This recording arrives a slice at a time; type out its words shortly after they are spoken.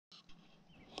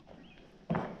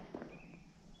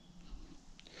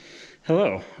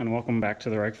Hello and welcome back to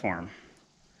the Reich Farm.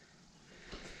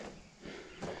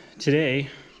 Today,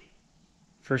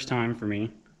 first time for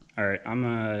me. All right, I'm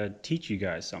gonna teach you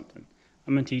guys something.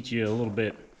 I'm gonna teach you a little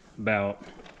bit about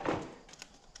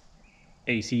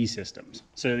AC systems.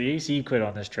 So the AC quit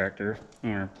on this tractor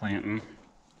when we were planting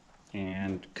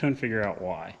and couldn't figure out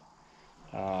why.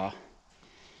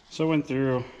 So I went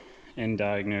through and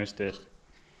diagnosed it.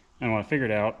 And what I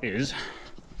figured out is,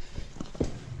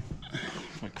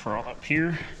 if I crawl up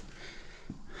here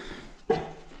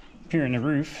in the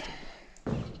roof,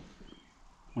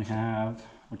 we have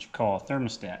what you call a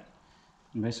thermostat.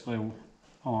 And basically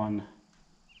on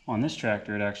this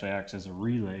tractor, it actually acts as a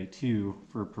relay too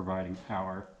for providing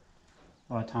power.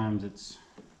 A lot of times it's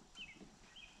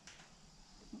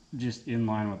just in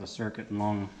line with the circuit,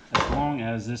 as long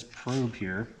as this probe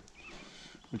here,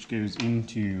 which goes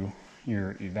into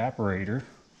your evaporator,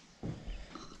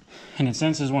 and it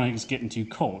senses when it's getting too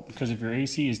cold, because if your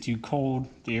AC is too cold,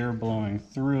 the air blowing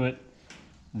through it,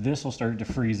 this will start to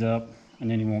freeze up, and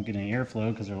then you won't get any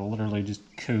airflow because it'll literally just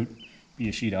be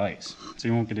a sheet of ice, so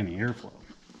you won't get any airflow.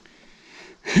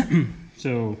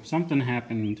 So something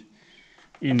happened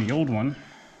in the old one,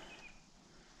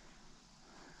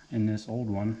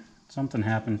 something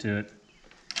happened to it,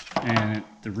 and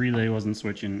the relay wasn't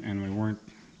switching, and we weren't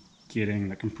getting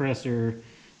the compressor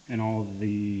and all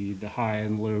the high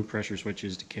and low pressure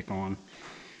switches to kick on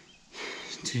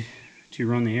to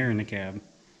run the air in the cab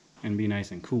and be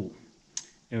nice and cool.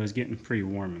 It was getting pretty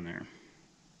warm in there.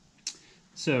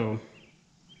 So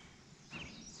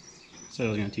I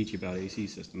was going to teach you about AC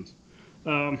systems.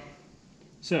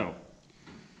 So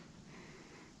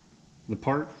the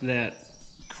part that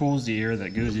cools the air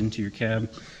that goes into your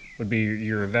cab would be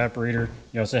your evaporator.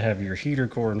 You also have your heater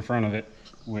core in front of it,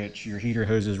 which your heater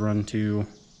hoses run to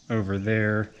over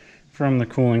there from the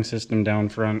cooling system down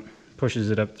front,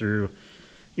 pushes it up through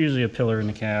usually a pillar in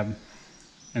the cab,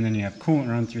 and then you have coolant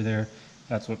run through there.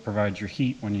 That's what provides your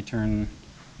heat when you turn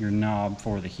your knob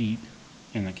for the heat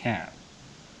in the cab.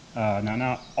 Now,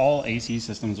 not all AC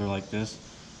systems are like this.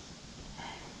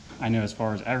 I know as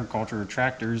far as agriculture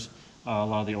tractors, a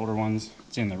lot of the older ones,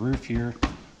 it's in the roof here.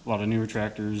 A lot of newer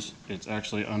tractors, it's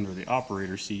actually under the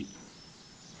operator seat,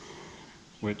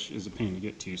 which is a pain to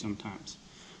get to sometimes.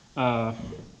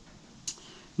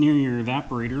 Near your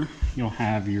evaporator, you'll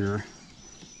have your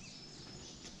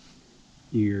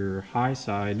high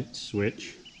side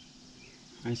switch.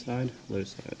 High side, low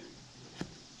side.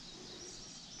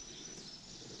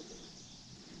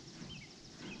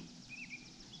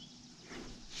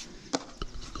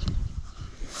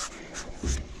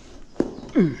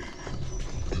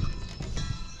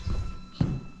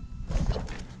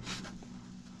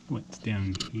 What's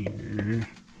down here?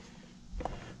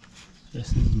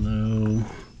 This is low.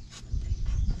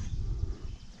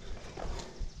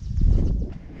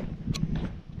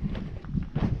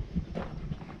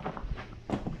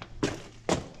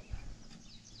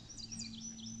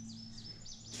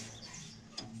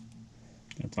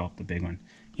 That's off the big one.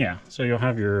 Yeah, so you'll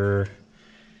have your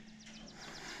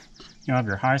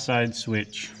high side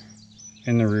switch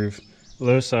in the roof,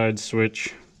 low side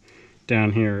switch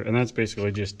down here, and that's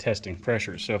basically just testing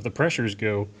pressure. So if the pressures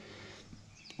go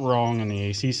wrong in the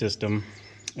AC system,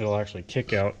 it'll actually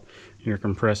kick out your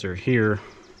compressor here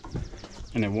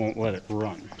and it won't let it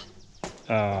run.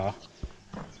 Up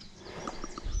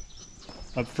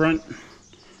front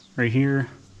right here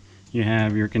you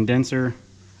have your condenser,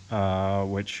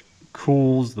 which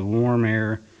cools the warm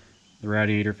air. The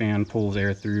radiator fan pulls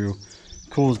air through,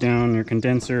 cools down your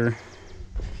condenser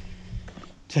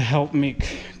to help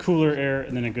make cooler air,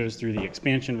 and then it goes through the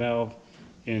expansion valve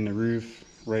in the roof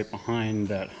right behind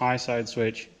that high side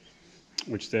switch,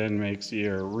 which then makes the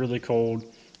air really cold,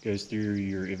 goes through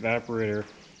your evaporator,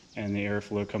 and the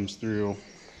airflow comes through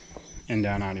and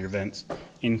down out of your vents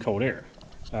in cold air.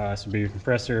 This would be your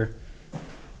compressor,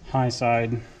 high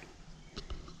side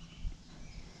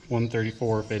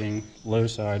 134 fitting, low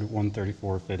side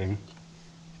 134 fitting,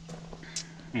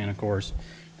 and of course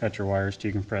got your wires to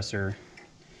your compressor.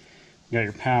 You got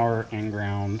your power and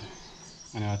ground.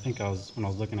 I know, when I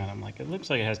was looking at it, I'm like, it looks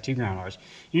like it has 2 ground wires.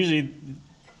 Usually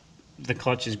the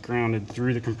clutch is grounded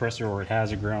through the compressor, or it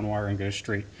has a ground wire and goes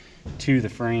straight to the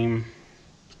frame.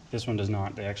 This one does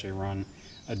not. They actually run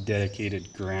a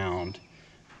dedicated ground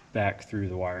back through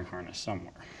the wiring harness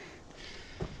somewhere.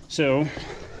 So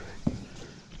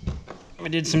I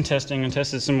did some testing and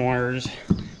tested some wires,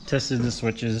 tested the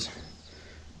switches,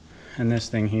 and this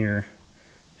thing here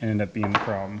ended up being the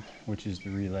problem, which is the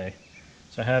relay.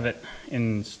 So I have it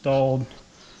installed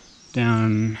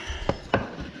down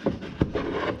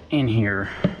in here,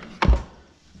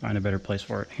 find a better place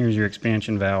for it. Here's your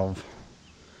expansion valve.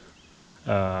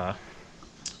 Another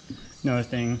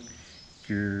thing, if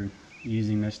you're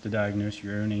using this to diagnose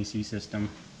your own AC system,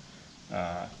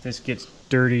 if this gets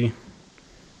dirty,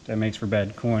 that makes for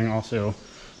bad cooling. Also,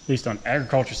 at least on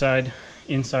agriculture side,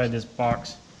 inside this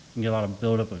box you can get a lot of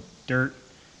buildup of dirt,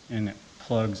 and it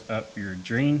plugs up your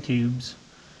drain tubes,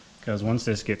 because once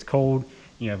this gets cold,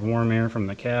 you have warm air from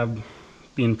the cab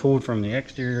being pulled from the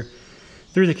exterior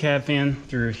through the cab fan.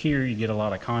 Through here you get a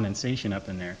lot of condensation up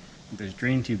in there. If those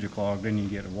drain tubes are clogged, then you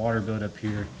get water buildup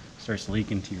here, starts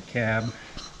leaking to your cab.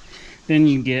 Then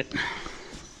you get,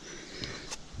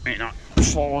 may not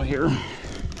fall here,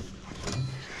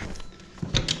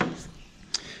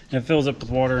 it fills up with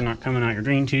water not coming out your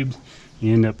drain tubes.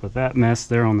 You end up with that mess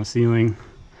there on the ceiling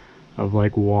of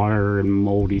like water and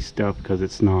moldy stuff because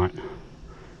it's not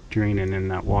draining,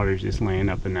 and that water's just laying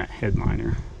up in that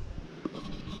headliner.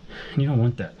 And you don't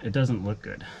want that. It doesn't look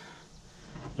good.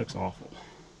 It looks awful.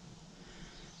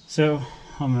 So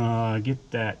I'm gonna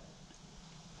get that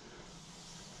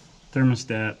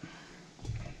thermostat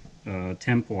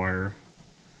temp wire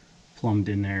plumbed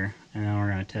in there, and now we're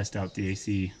gonna test out the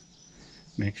AC.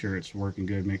 Make sure it's working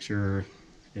good. Make sure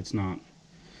it's not.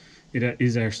 It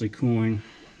is actually cooling,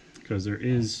 because there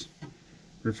is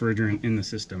refrigerant in the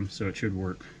system, so it should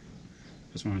work.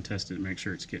 Just want to test it and make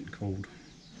sure it's getting cold.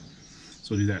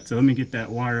 So we'll do that. So let me get that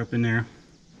wire up in there,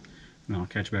 and I'll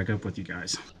catch back up with you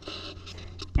guys.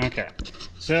 Okay,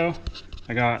 so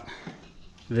I got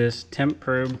this temp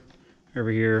probe over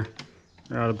here,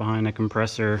 right behind the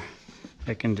compressor.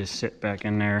 It can just sit back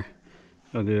in there.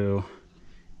 It'll go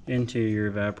into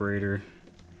your evaporator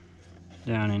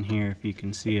down in here, if you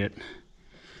can see it.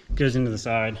 Goes into the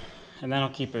side, and that'll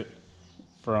keep it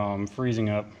from freezing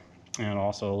up, and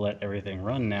also let everything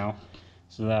run now,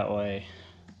 so that way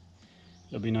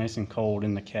it'll be nice and cold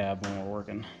in the cab when we're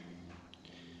working.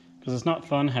 Because it's not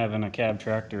fun having a cab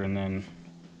tractor and then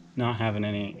not having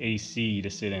any AC to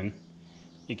sit in.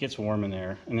 It gets warm in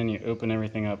there, and then you open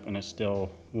everything up and it's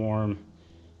still warm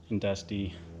and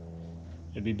dusty.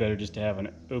 It'd be better just to have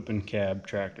an open cab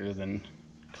tractor than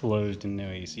closed and no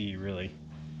AC, really.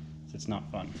 It's not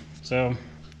fun. So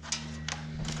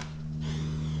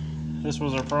this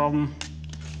was our problem.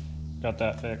 Got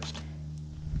that fixed.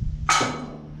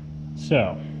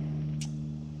 So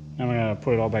now we're gonna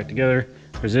put it all back together.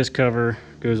 There's this cover,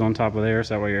 goes on top of there,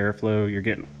 so that way your airflow, you're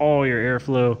getting all your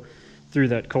airflow through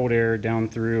that cold air down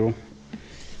through.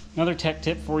 Another tech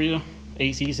tip for you,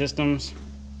 AC systems,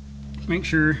 make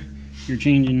sure you're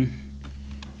changing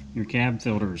your cab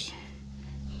filters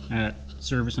at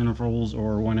service intervals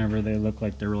or whenever they look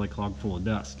like they're really clogged full of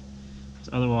dust.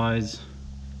 Because otherwise,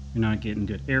 you're not getting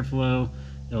good airflow.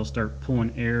 It'll start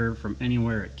pulling air from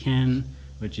anywhere it can,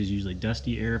 which is usually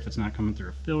dusty air if it's not coming through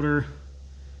a filter,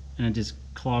 and it just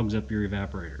clogs up your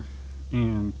evaporator.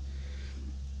 And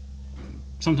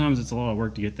sometimes it's a lot of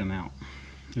work to get them out,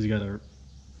 because you got to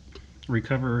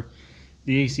recover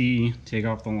the AC, take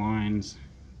off the lines,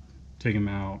 take them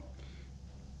out,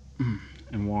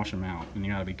 and wash them out. And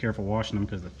you got to be careful washing them,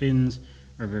 because the fins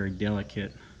are very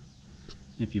delicate.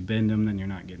 If you bend them, then you're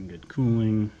not getting good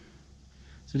cooling.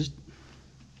 So just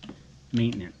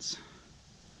maintenance.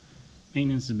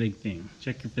 Maintenance is a big thing.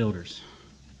 Check your filters,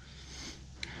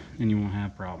 and you won't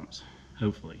have problems,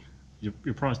 hopefully. You'll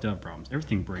probably still have problems.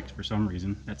 Everything breaks for some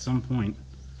reason at some point.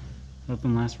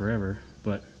 Nothing lasts forever,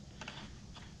 but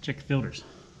check your filters.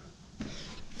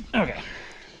 Okay,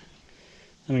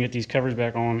 let me get these covers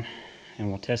back on and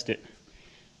we'll test it,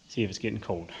 see if it's getting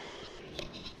cold.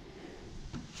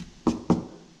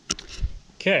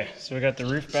 Okay, so we got the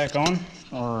roof back on,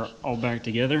 or all back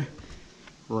together,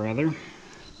 rather.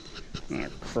 I'm gonna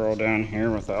crawl down here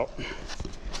without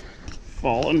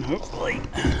falling, hopefully.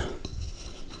 Hold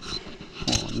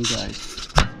on, you guys.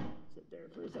 Sit there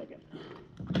for a second.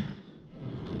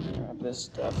 Grab this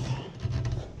stuff.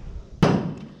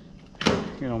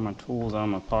 Get all my tools out of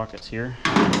my pockets here.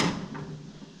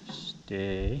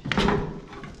 Stay.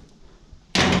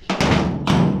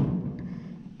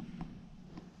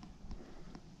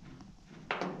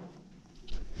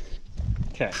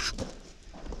 Okay.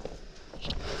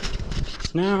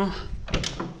 So now,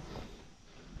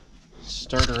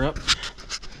 start her up.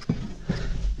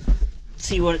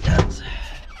 See what it does.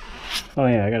 Oh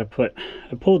yeah, I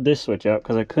pulled this switch out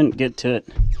because I couldn't get to it.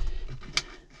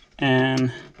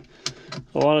 And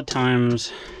a lot of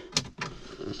times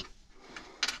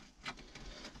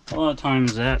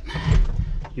that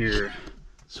your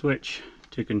switch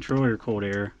to control your cold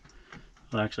air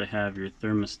will actually have your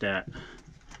thermostat.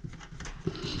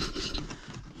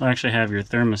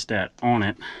 On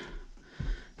it.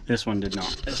 This one did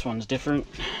not. This one's different.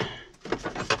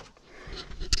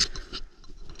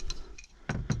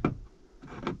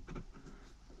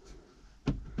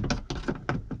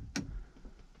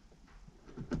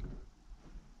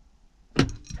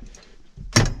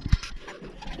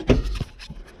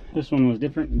 This one was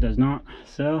different, it does not,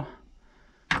 so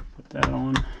put that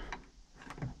on.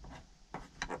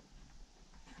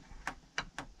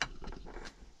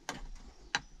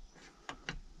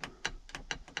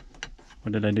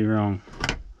 What did I do wrong?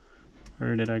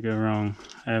 Where did I go wrong?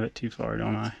 I have it too far,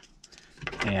 don't I?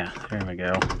 Yeah, there we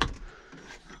go.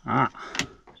 Ah,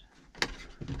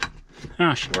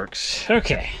 she works.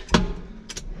 Okay.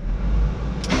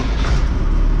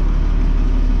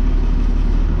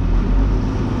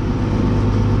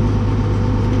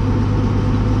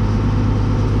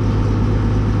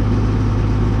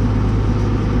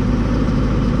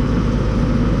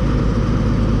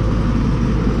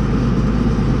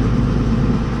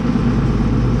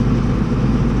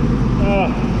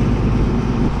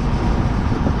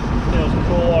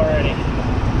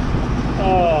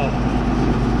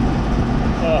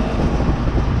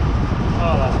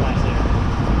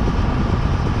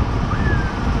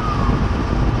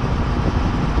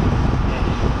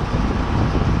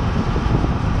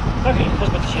 Okay,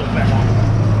 let's put the shield back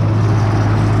on.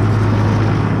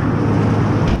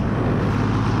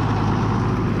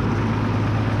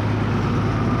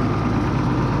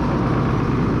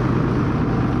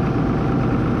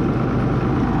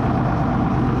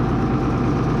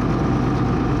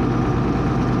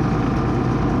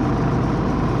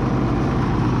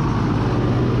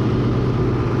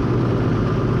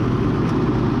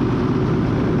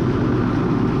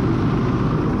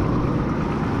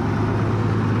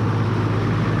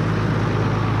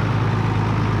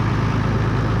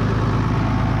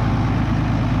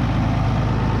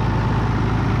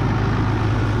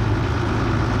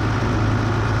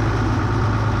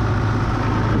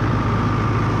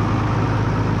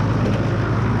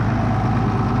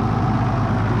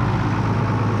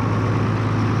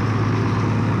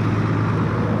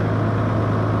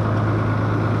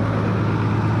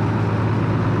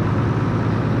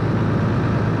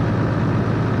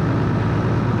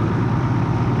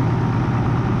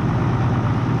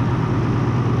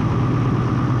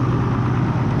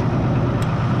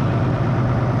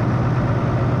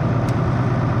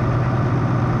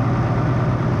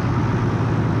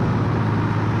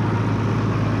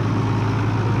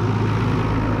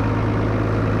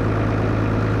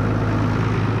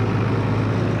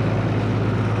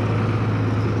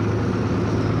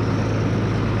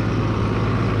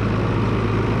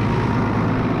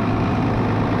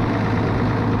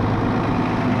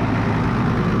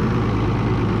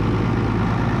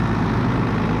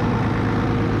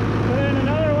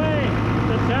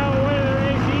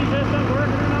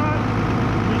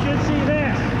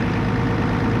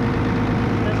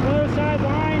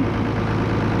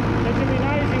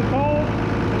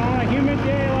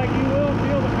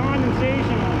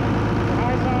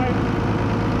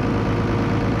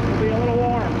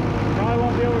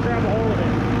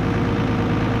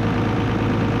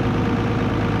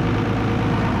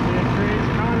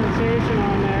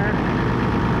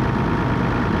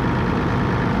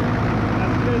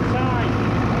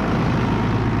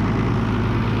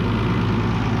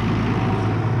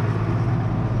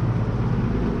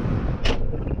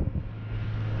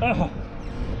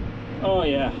 Oh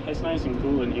yeah, it's nice and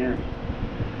cool in here.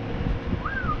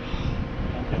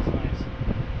 That's nice.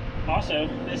 Also,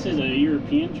 this is a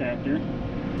European tractor,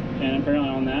 and apparently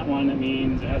on that one it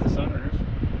means it has a sunroof.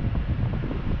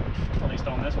 At least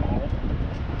on this model.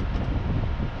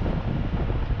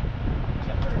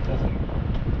 Except for it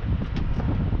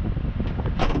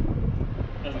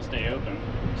doesn't stay open,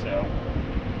 so.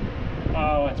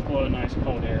 Oh, it's blowing nice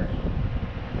cold air.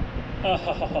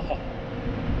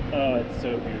 Oh, it's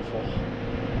so beautiful.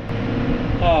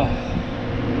 Oh.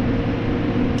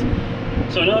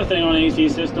 So another thing on AC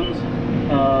systems,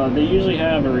 they usually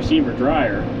have a receiver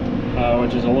dryer,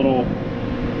 which is a little,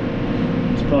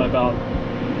 it's probably about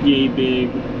yay big,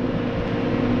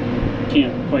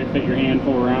 can't quite fit your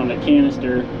handful around a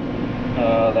canister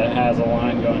that has a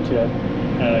line going to it.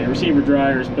 Your receiver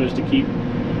dryer is supposed to keep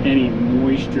any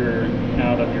moisture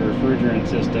out of your refrigerant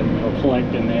system. It'll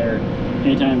collect in there.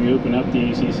 Anytime you open up the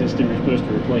AC system, you're supposed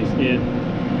to replace it.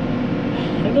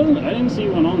 I didn't see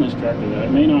one on this tractor though.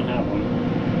 It may not have one.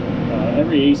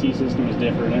 Every AC system is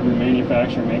different. Every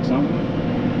manufacturer makes something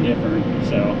different.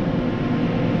 So,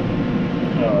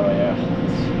 oh yeah.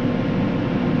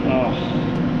 Oh,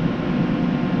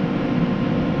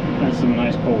 that's some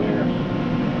nice cold air.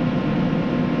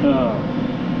 Oh.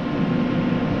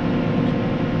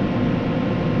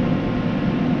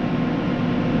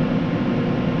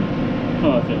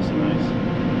 feels so nice.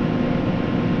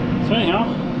 So anyhow,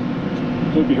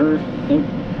 hope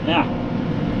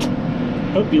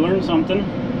you learned something.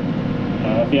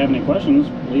 If you have any questions,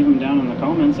 leave them down in the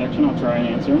comment section. I'll try and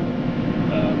answer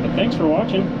them. But thanks for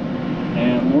watching,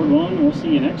 and Lord willing, we'll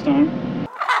see you next time.